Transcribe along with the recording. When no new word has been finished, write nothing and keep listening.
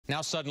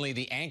Now suddenly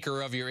the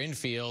anchor of your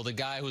infield, the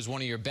guy who's one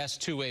of your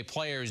best two-way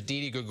players,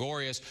 Didi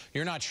Gregorius,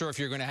 you're not sure if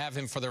you're going to have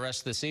him for the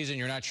rest of the season.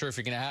 You're not sure if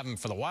you're going to have him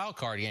for the wild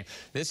card game.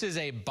 This is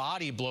a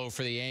body blow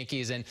for the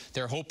Yankees, and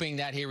they're hoping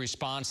that he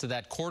responds to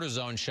that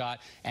cortisone shot,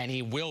 and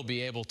he will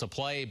be able to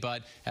play.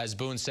 But as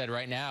Boone said,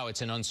 right now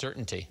it's an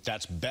uncertainty.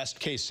 That's best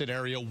case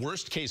scenario.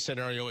 Worst case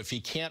scenario, if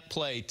he can't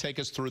play, take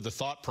us through the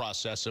thought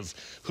process of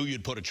who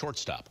you'd put at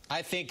shortstop.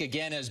 I think,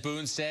 again, as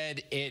Boone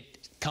said, it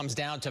comes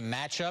down to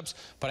matchups,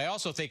 but I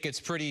also think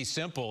it's pretty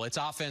simple. It's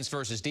offense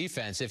versus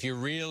defense. If you're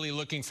really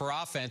looking for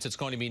offense, it's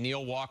going to be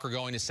Neil Walker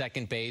going to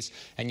second base,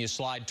 and you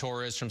slide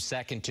Torres from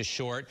second to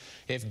short.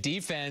 If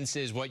defense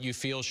is what you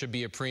feel should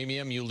be a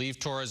premium, you leave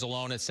Torres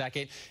alone at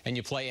second, and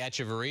you play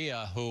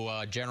Echeverria, who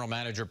General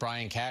Manager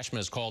Brian Cashman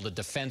has called a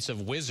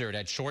defensive wizard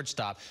at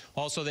shortstop.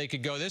 Also, they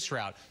could go this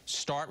route.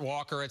 Start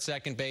Walker at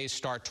second base,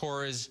 start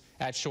Torres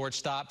at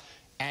shortstop.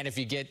 And if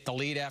you get the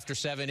lead after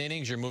 7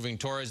 innings, you're moving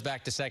Torres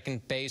back to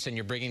second base, and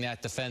you're bringing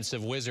that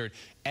defensive wizard,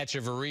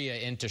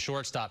 Echeverria, into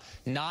shortstop.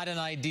 Not an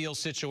ideal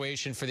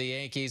situation for the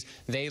Yankees.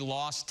 They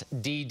lost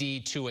Didi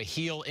to a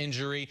heel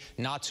injury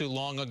not too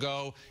long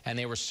ago, and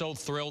they were so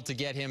thrilled to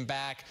get him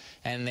back,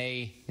 and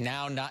they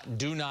now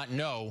do not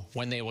know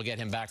when they will get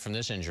him back from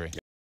this injury.